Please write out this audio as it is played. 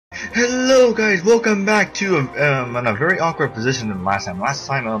Hello guys, welcome back to in a very awkward position than last time. Last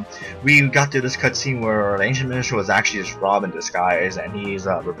time we got to this cutscene where the ancient minister was actually just Rob in disguise and he's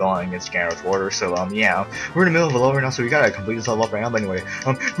rebelling against Ganondorf's order. So yeah, we're in the middle of a level right now, so we gotta complete this level up right now. But anyway,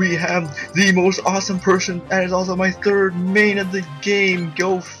 we have the most awesome person that is also my third main of the game.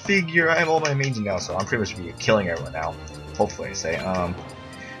 Go figure. I have all my mains now, so I'm pretty much be killing everyone now. Hopefully I say.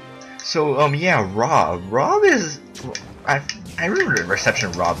 Yeah, Rob is I remember the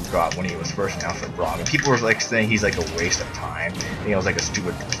reception Rob got when he was first announced for Rob, and people were like saying he's like a waste of time. And he was like a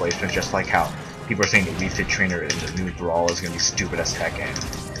stupid placement, just like how people are saying the Wii Fit trainer in the new Brawl is gonna be stupid as heck.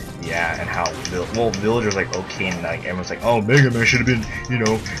 And yeah, and how villagers like okay, and like everyone's like, oh, Mega Man should have been, you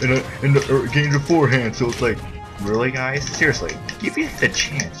know, in the game beforehand. So it's like, really, guys, seriously, give you the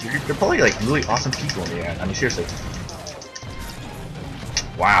chance. You're probably like really awesome people in the end. I mean, seriously.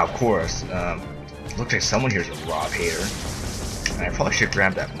 Wow, of course. Looks like someone here is a Rob hater. And I probably should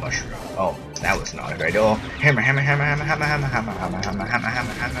grab that mushroom. Oh, that was not a good idea. Hammer, hammer, hammer, hammer, hammer, hammer, hammer, hammer, hammer,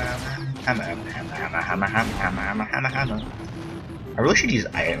 hammer, hammer, hammer, hammer, hammer, hammer, hammer. I really should use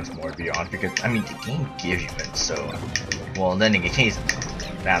items more, to be honest, because I mean the game gives you them, so well then you can use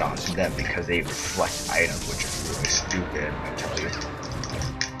that onto them because they reflect items, which is really stupid, I tell you.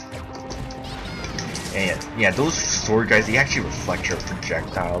 And yeah, those sword guys, they actually reflect your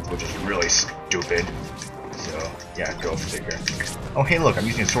projectiles, which is really stupid. So yeah, go figure. Oh hey, look, I'm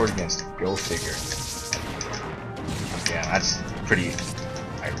using a sword against. Go figure. Yeah, that's pretty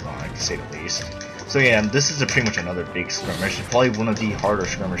ironic to say the least. So yeah, this is pretty much another big skirmish. It's probably one of the harder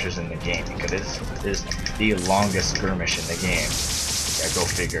skirmishes in the game because it is the longest skirmish in the game. Yeah, go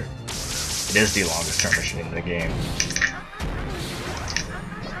figure. It is the longest skirmish in the game.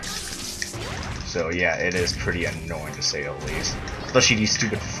 So yeah, it is pretty annoying to say the least. Especially these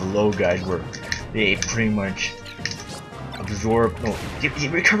stupid flow guys where they pretty much absorb, no, they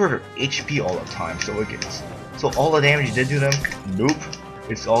recover HP all the time, so all the damage you did to them, nope,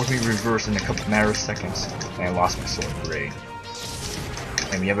 it's all going to be reversed in a matter of seconds. And I lost my sword, great.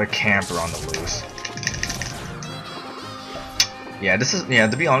 And we have a camper on the loose. Yeah,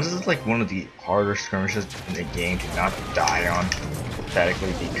 to be honest, this is like one of the harder skirmishes in the game to not die on,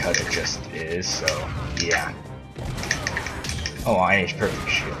 pathetically, because it just is, so yeah. Oh, I perfect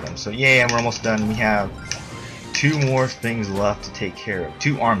shield them. So yeah, we're almost done. We have 2 more things left to take care of.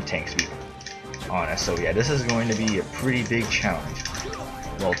 2 arm tanks, to be honest. So yeah, this is going to be a pretty big challenge.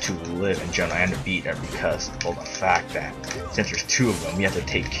 Well, to live in general and to beat them because of the fact that since there's 2 of them, we have to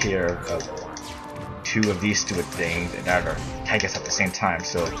take care of 2 of these stupid things that are attack us at the same time.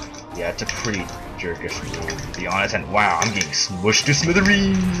 So yeah, it's a pretty jerkish move, to be honest. And wow, I'm getting smushed to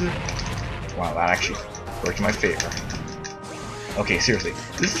smithereens. Wow, that actually worked in my favor. Okay, seriously,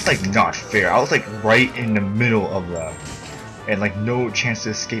 this is like not fair. I was like right in the middle of them, and like no chance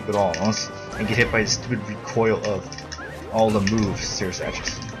to escape at all, unless I get hit by the stupid recoil of all the moves. Seriously,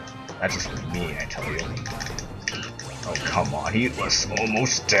 that's just me, I tell you. Oh come on, he was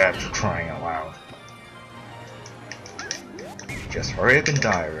almost dead, for crying out loud. Just hurry up and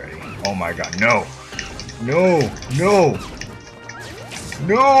die already. Oh my god, no! No! No!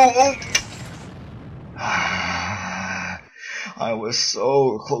 No! Oh! I was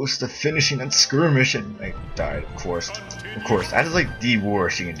so close to finishing that skirmish and I died, of course. Of course, that is like the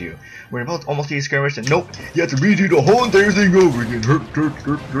worst you can do. We're about almost to skirmish and nope, you have to redo the whole entire thing over again.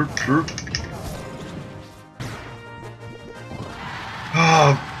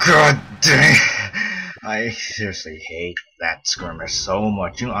 Oh god dang. I seriously hate that skirmish so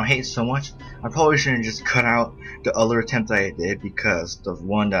much. You know, I hate it so much. I probably shouldn't just cut out the other attempt I did because the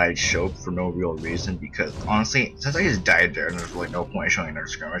one that I showed for no real reason. Because honestly, since I just died there, and there's really no point in showing another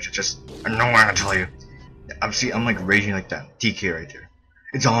skirmish. It's just annoying, I tell you. I'm like raging like that DK right there.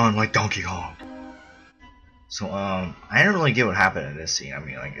 It's on like Donkey Kong. So I didn't really get what happened in this scene. I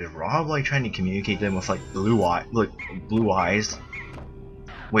mean, like, is Rob like trying to communicate them with like blue eyes?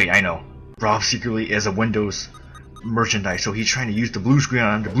 Wait, I know. Rob secretly is a Windows merchandise, so he's trying to use the blue screen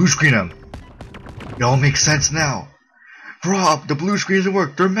on him to blue screen him. It all makes sense now. Rob, the blue screen doesn't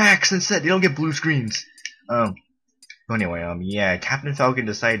work. They're max instead. They don't get blue screens. But anyway, yeah, Captain Falcon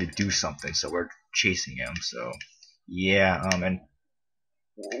decided to do something, so we're chasing him. So yeah, and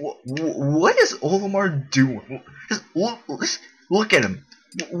what is Olimar doing? Just look at him.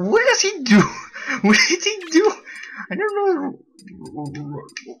 What does he do? What does he do? I never know.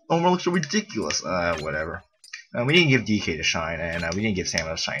 Olimar looks so ridiculous. Whatever. We didn't give DK to shine, and we didn't give Sam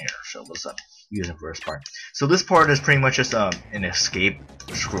a shiner, so let's use him for this part. So this part is pretty much just an escape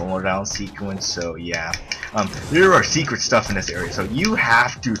scroll down sequence. So yeah, there are secret stuff in this area, so you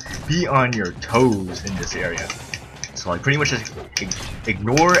have to be on your toes in this area. So like pretty much just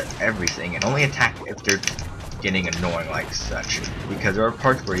ignore everything and only attack if they're getting annoying like such. Because there are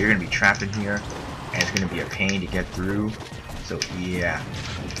parts where you're gonna be trapped in here and it's gonna be a pain to get through. So yeah.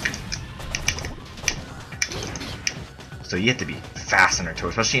 So you have to be fast on your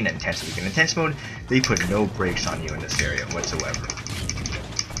toes, especially in intense mode. In intense mode, they put no brakes on you in this area whatsoever.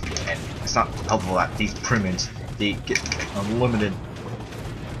 And it's not helpful that these primids, they get unlimited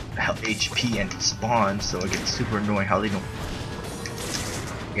HP and spawn, so it gets super annoying how they don't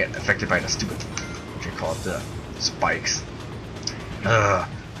get affected by the stupid, what you call it, the spikes. But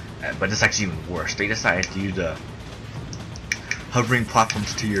it's actually even worse. They decided to use the hovering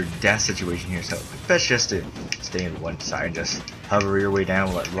platforms to your death situation here, so best just to stay in one side and just hover your way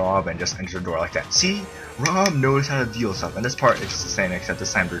down, let Rob, and just enter the door like that. See? Rob knows how to deal with stuff, and this part is the same, except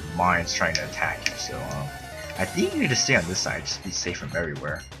this time there's mines trying to attack you, so I think you need to stay on this side, just be safe from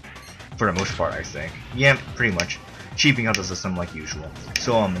everywhere. For the most part, I think. Yeah, pretty much. Cheaping out the system like usual.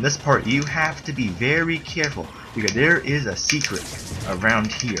 So in this part, you have to be very careful, because there is a secret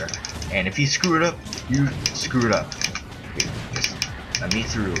around here, and if you screw it up, you screw it up. Okay, just let me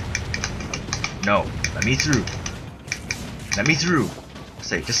through. No, let me through. Let me through.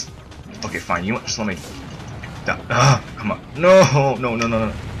 Say, just okay, fine. You want just let me. Come on. No, no, no, no, no,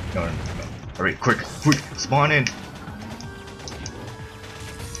 no, no, no. Hurry, quick, quick, spawn in.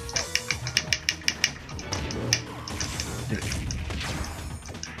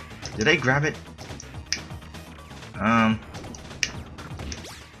 Did I grab it?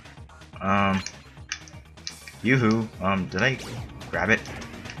 Yoo-hoo. Did I grab it?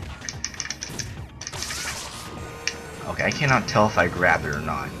 Okay, I cannot tell if I grabbed it or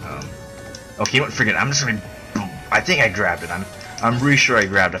not. Okay, you know what, forget it. I'm just gonna boom. I think I grabbed it. I'm really sure I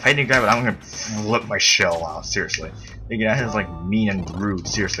grabbed it. If I didn't grab it, I'm gonna flip my shell out, seriously. Again, that is like mean and rude,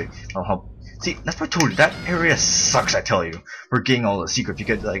 seriously. I'll help. See, that's what I told you, that area sucks, I tell you, for getting all the secrets,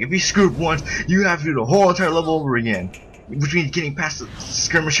 because like, if you screw up once, you have to do the whole entire level over again, which means getting past the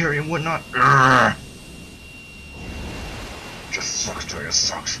skirmish area and whatnot. Urgh. Just sucks, to it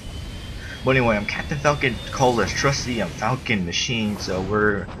sucks. But anyway, I'm Captain Falcon, called as trusty Falcon Machine, so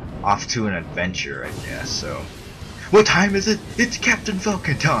we're off to an adventure, I guess, so. What time is it? It's Captain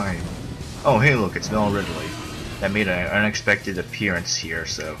Falcon time! Oh, hey look, it's Mel Ridley. That made an unexpected appearance here,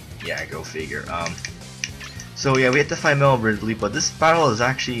 so yeah, go figure. So yeah, we have to fight Mel Ridley, but this battle is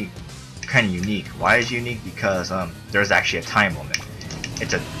actually kind of unique. Why is it unique? Because there's actually a time limit.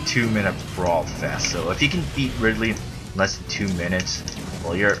 It's a 2-minute brawl fest. So if you can beat Ridley in less than 2 minutes,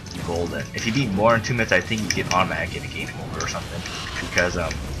 well, you're golden. If you beat more than 2 minutes, I think you get automatically a game over or something. Because I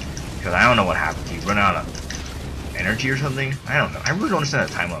don't know what happens. You run out of energy or something. I don't know. I really don't understand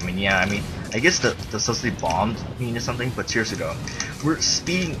the time limit. I mean, yeah, I guess the supposedly bombs mean something, but seriously though, we're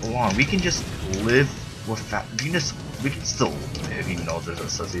speeding along. We can just live with that. We can still live even though there's a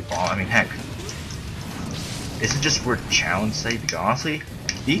supposedly bomb. I mean, heck, is it just for challenge sake? Because honestly,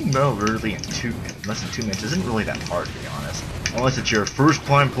 beating Metal Ridley in less than 2 minutes isn't really that hard, to be honest. Unless it's your first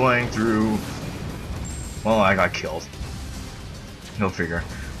time playing through. Well, I got killed. Go figure.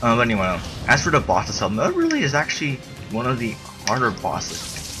 But anyway, as for the boss itself, Metal Ridley is actually one of the harder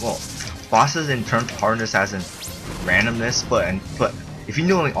bosses. Well, bosses in terms of hardness as in randomness, but if you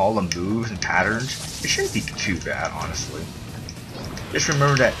know like all the moves and patterns, it shouldn't be too bad, honestly. Just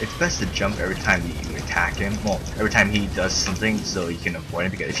remember that it's best to jump every time you attack him. Well, every time he does something, so you can avoid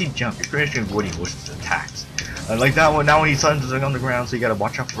him. Because if you jump, you're pretty much avoiding most of his attacks. Like that one, now when he slams on the ground, so you gotta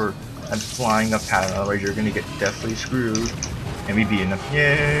watch out for that flying up pattern. Otherwise, you're gonna get deathly screwed. And we beat him.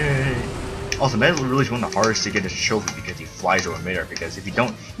 Yay! Also, Metal Ridley is one of the hardest to get his trophy because he flies over midair. Because if you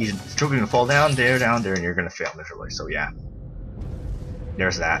don't, his trophy gonna fall down there, and you're gonna fail miserably. So yeah,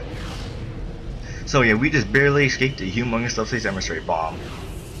 there's that. So yeah, we just barely escaped the humongous Subspace Emissary bomb.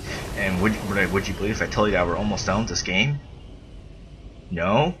 And would you believe if I tell you that we're almost done with this game?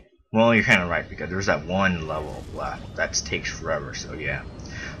 No? Well, you're kind of right, because there's that one level left that takes forever. So yeah.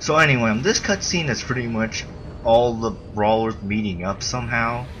 So anyway, this cutscene is pretty much all the brawlers meeting up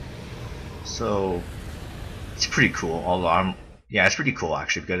somehow. So it's pretty cool. Although yeah, it's pretty cool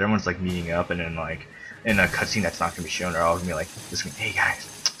actually, because everyone's like meeting up, and then like in a cutscene that's not gonna be shown, they're all gonna be like, "Hey guys,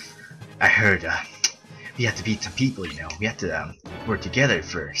 I heard we have to beat some people, you know. We have to work together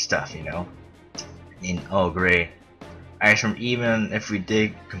for stuff, you know." And oh great, I from even if we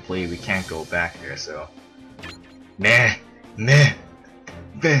did complete, we can't go back there. So meh, meh,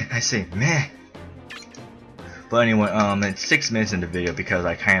 meh. I say meh. But anyway, it's 6 minutes in the video because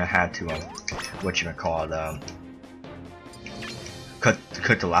I kind of had to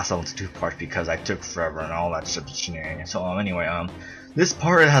cut the last level into 2 parts because I took forever and all that stuff shenanigans. So anyway, This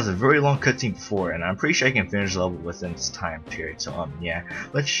part has a very long cutscene before, and I'm pretty sure I can finish the level within this time period. So yeah,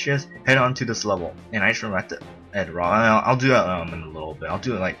 let's just head on to this level. And I just remember to edit raw. I'll do that in a little bit. I'll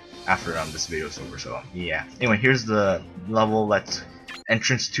do it like after this video is over. So yeah. Anyway, here's the level. Let's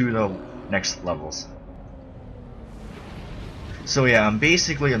entrance to the next levels. So yeah,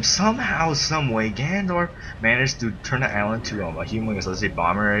 basically, somehow, some way, Ganondorf managed to turn the island to a humongous, let's say,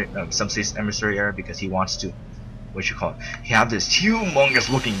 bomber, Subspace Emissary area because he wants to, what you call it, he have this humongous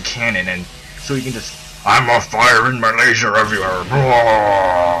looking cannon, and so he can just, I'm a fire in my laser everywhere.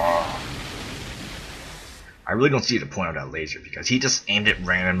 I really don't see the point of that laser because he just aimed it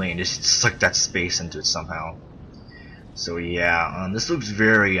randomly and just sucked that space into it somehow. So yeah, this looks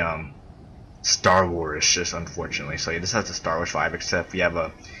very Star Wars, just unfortunately. So yeah, this has the Star Wars vibe, except we have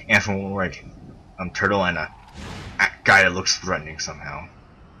a anthropomorphic turtle and a guy that looks threatening somehow.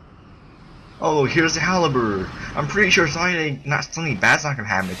 Oh, here's the halberd. I'm pretty sure something bad's not gonna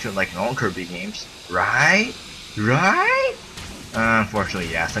happen to it like in all Kirby games, right? Right?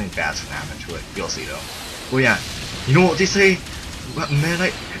 Unfortunately, yeah, something bad's gonna happen to it. You'll see though. Well, yeah, you know what they say?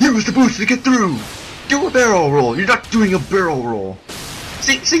 Man, use the boost to get through. Do a barrel roll. You're not doing a barrel roll.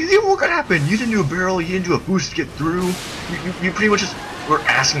 See what could happen? You didn't do a barrel, you didn't do a boost to get through. You pretty much just were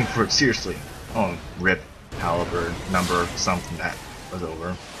asking for it, seriously. Oh, rip, halberd, number, something that was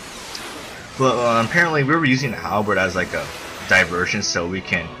over. But apparently we were using the halberd as like a diversion so we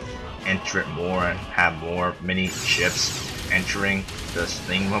can enter it more and have more mini ships entering this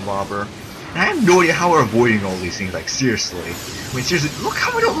thingamabobber. And I have no idea how we're avoiding all these things, like seriously. I mean seriously, look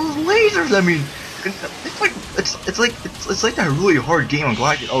how many of those lasers, I mean, it's like that really hard game on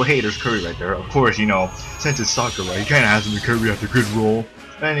Galactic. Oh hey, there's Kirby right there. Of course, you know, since it's soccer, right? You kinda has to be Kirby after good roll.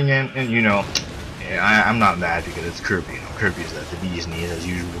 And again, and you know, yeah, I'm not mad because it's Kirby. You know, Kirby's the bee's knees as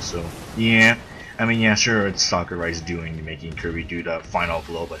usual. So yeah, I mean yeah, sure, it's Soccer Right's doing making Kirby do the final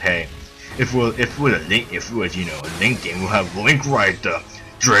blow. But hey, if it was you know a Link game, we'll have Link Right,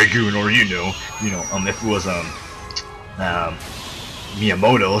 Dragoon, or you know, if it was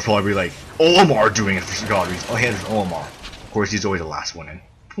Miyamoto, it's probably like Olimar doing it for God reasons. Oh, hey, there's Olimar. Of course, he's always the last one in.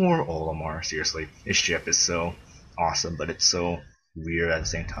 Poor Olimar, seriously. His ship is so awesome, but it's so weird at the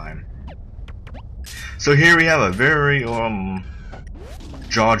same time. So here we have a very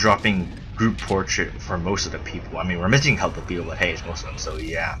jaw-dropping group portrait for most of the people. I mean, we're missing a couple of people, but hey, it's most of them. So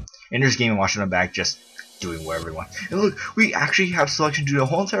yeah, in this game, I'm watching them back, just doing whatever we want. And look, we actually have selection to do the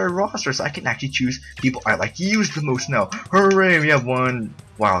whole entire roster, so I can actually choose people I like to use the most now. Hooray! We have one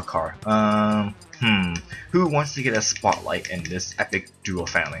wild card. Who wants to get a spotlight in this epic duo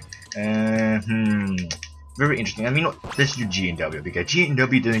family? Very interesting. I mean, let's do G and W because G and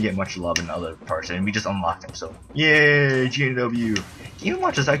W didn't get much love in other parts, and we just unlocked them. So yay, G and W. Game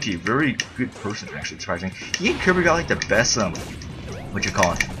Watch is actually a very good person, actually surprising. He and Kirby got like the best what you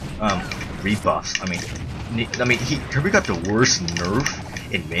call it, rebuffs. I mean, Kirby got the worst nerf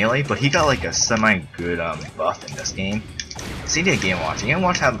in Melee, but he got like a semi-good buff in this game. Same thing at Game Watch. Game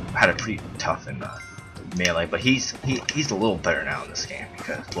Watch had a pretty tough in Melee, but he's a little better now in this game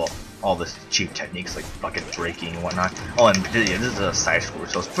because, well, all this cheap techniques like bucket breaking and whatnot. Oh, and yeah, this is a side scroller,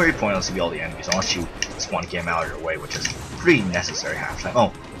 so it's very pointless to be all the enemies unless you just want to get them out of your way, which is pretty necessary half the time.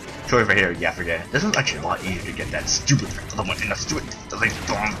 Oh, sorry for here, yeah, forget it. This is actually a lot easier to get that stupid stupid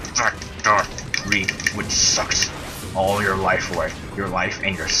which sucks all your life away, your life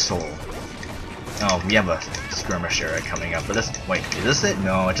and your soul. Oh, we have a skirmish area coming up, but this, wait, is this it?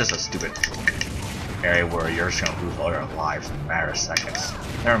 No, it's just a stupid area where you're just gonna lose all your lives in a matter of seconds.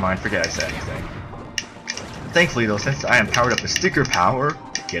 Never mind, forget I said anything. Thankfully though, since I am powered up with sticker power,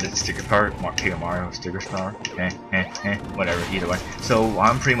 get it, sticker power, Paper Mario, sticker power, whatever, either way. So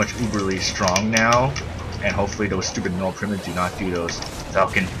I'm pretty much uberly strong now, and hopefully those stupid null primitives do not do those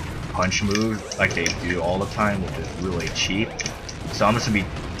Falcon punch moves like they do all the time, which is really cheap. So I'm just gonna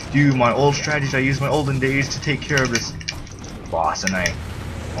do my old strategies I used my olden days to take care of this boss, and I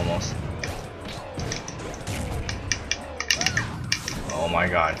almost. Oh my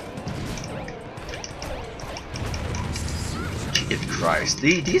god. Jesus Christ.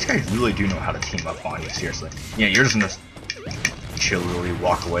 These guys really do know how to team up on you, seriously. Yeah, you're just gonna chillily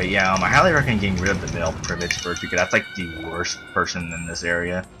walk away. Yeah, I highly recommend getting rid of the male privilege first because that's like the worst person in this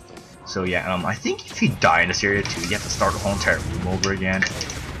area. So yeah, I think if you die in this area too, you have to start the whole entire room over again.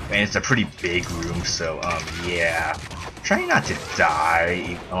 And it's a pretty big room, so yeah. Try not to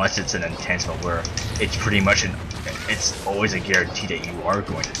die unless it's an intense mode where it's pretty much it's always a guarantee that you are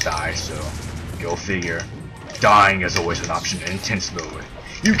going to die, so go figure. Dying is always an option in intense mode.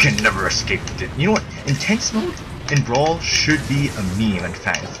 You can never escape it. You know what? Intense mode in Brawl should be a meme, in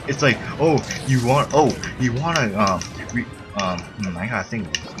fact. It's like, oh, you wanna I gotta think.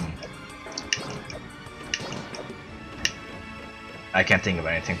 I can't think of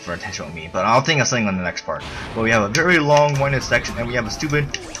anything for intentional me, but I'll think of something on the next part. But we have a very long-winded section, and we have a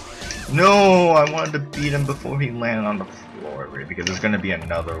stupid. No, I wanted to beat him before he landed on the floor, right? Because there's gonna be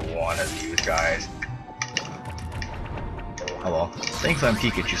another one of these guys. Oh well, thankfully I'm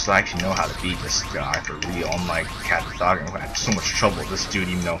Pikachu, so I actually know how to beat this guy for real. Unlike Kaabiikaze, I'm having so much trouble with this dude,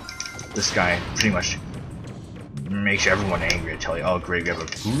 even though this guy pretty much makes everyone angry. I tell you, oh great, we have a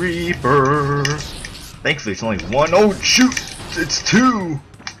Creeper. Thankfully it's only one. Oh shoot, it's two.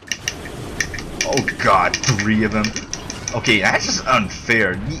 Oh god, three of them. Okay, that's just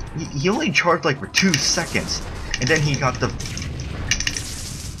unfair. He only charged like for 2 seconds, and then he got the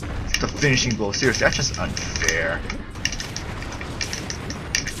finishing blow. Seriously, that's just unfair.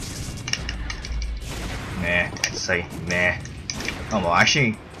 Nah, I'd say nah. Oh well, I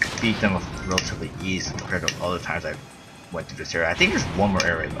actually beat them relatively easy compared to other times I went through this area. I think there's one more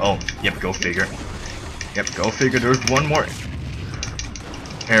area. Oh, yep, go figure. Yep, go figure. There's one more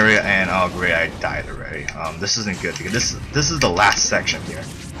area, and oh great, I died already. This isn't good because this is the last section here,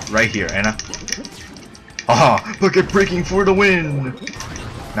 right here, and bucket breaking for the win.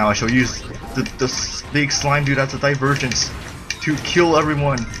 Now I shall use the big slime dude as a divergence to kill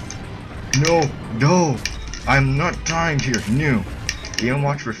everyone. No, I'm not dying here. No, Game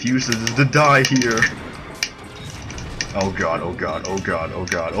Watch refuses to die here. Oh god, oh god, oh god, oh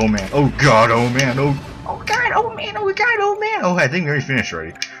god, oh man, oh god, oh man, oh god, oh man, oh god, oh man. Oh, I think we already finished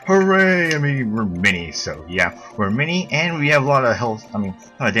already. Hooray! I mean, we're mini, so yeah, we're mini, and we have a lot of health. I mean,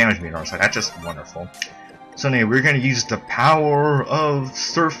 a lot of damage meter on our side. That's just wonderful. So anyway, we're gonna use the power of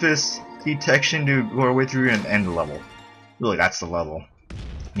surface detection to go our way through and end the level. Really, that's the level.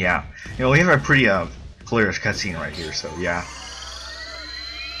 Yeah, you know, we have a pretty clear cutscene right here, so yeah.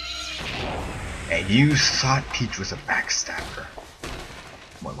 And you thought Peach was a backstabber.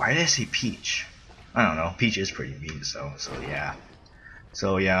 Well, why did I say Peach? I don't know. Peach is pretty mean, so yeah.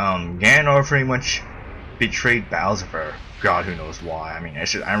 So yeah, Ganondorf pretty much betrayed Bowser for God who knows why. I mean,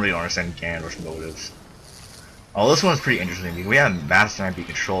 I really don't understand Ganondorf's motives. Oh, this one's pretty interesting. We have Master Knight be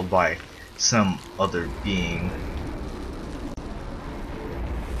controlled by some other being.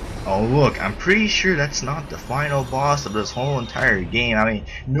 Oh look, I'm pretty sure that's not the final boss of this whole entire game. I mean,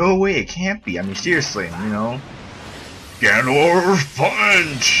 no way it can't be. I mean, seriously, you know. Ganondorf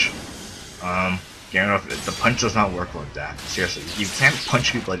punch! Ganondorf, the punch does not work like that. Seriously, you can't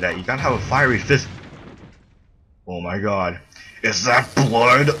punch people like that. You gotta have a fiery fist. Oh my god. Is that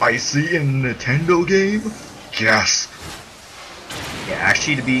blood I see in a Nintendo game? Yes. Yeah,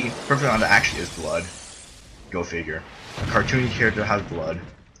 actually, to be perfectly honest, it actually is blood. Go figure. A cartoony character has blood.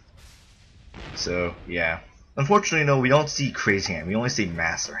 So, yeah. Unfortunately, no, we don't see Crazy Hand. We only see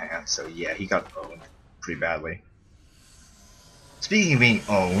Master Hand. So, yeah, he got owned pretty badly. Speaking of being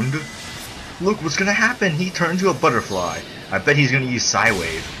owned, look what's gonna happen. He turned into a butterfly. I bet he's gonna use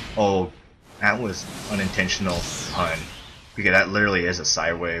Psywave. Oh, that was unintentional pun. Because that literally is a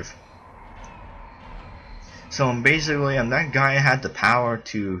Psywave. So, basically, that guy had the power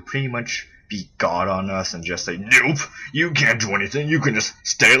to pretty much be God on us and just say, nope, you can't do anything. You can just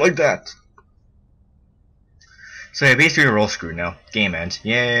stay like that. So yeah, basically we're all screwed now. Game ends.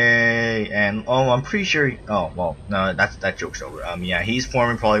 Yay! And oh, I'm pretty sure. Oh well, no, that joke's over. Yeah, he's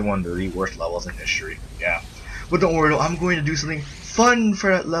forming probably one of the worst levels in history. Yeah, but don't worry, I'm going to do something fun for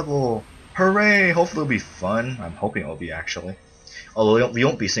that level. Hooray! Hopefully it'll be fun. I'm hoping it'll be actually. Although we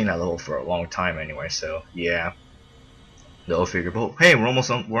won't be seeing that level for a long time anyway. So yeah, they'll figure. But hey, we're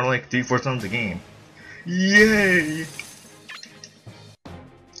like 3/4 done with the game. Yay!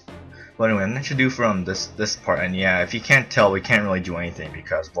 But anyway, I'm going to do from this part, and yeah, if you can't tell, we can't really do anything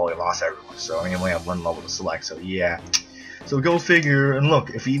because, well, we lost everyone, so I mean, we only have one level to select, so yeah. So go figure, and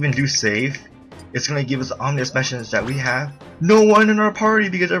look, if we even do save, it's going to give us the ominous message that we have no one in our party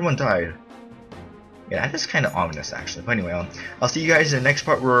because everyone died. Yeah, that is kind of ominous, actually. But anyway, I'll see you guys in the next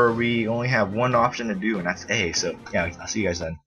part where we only have one option to do, and that's A, so yeah, I'll see you guys then.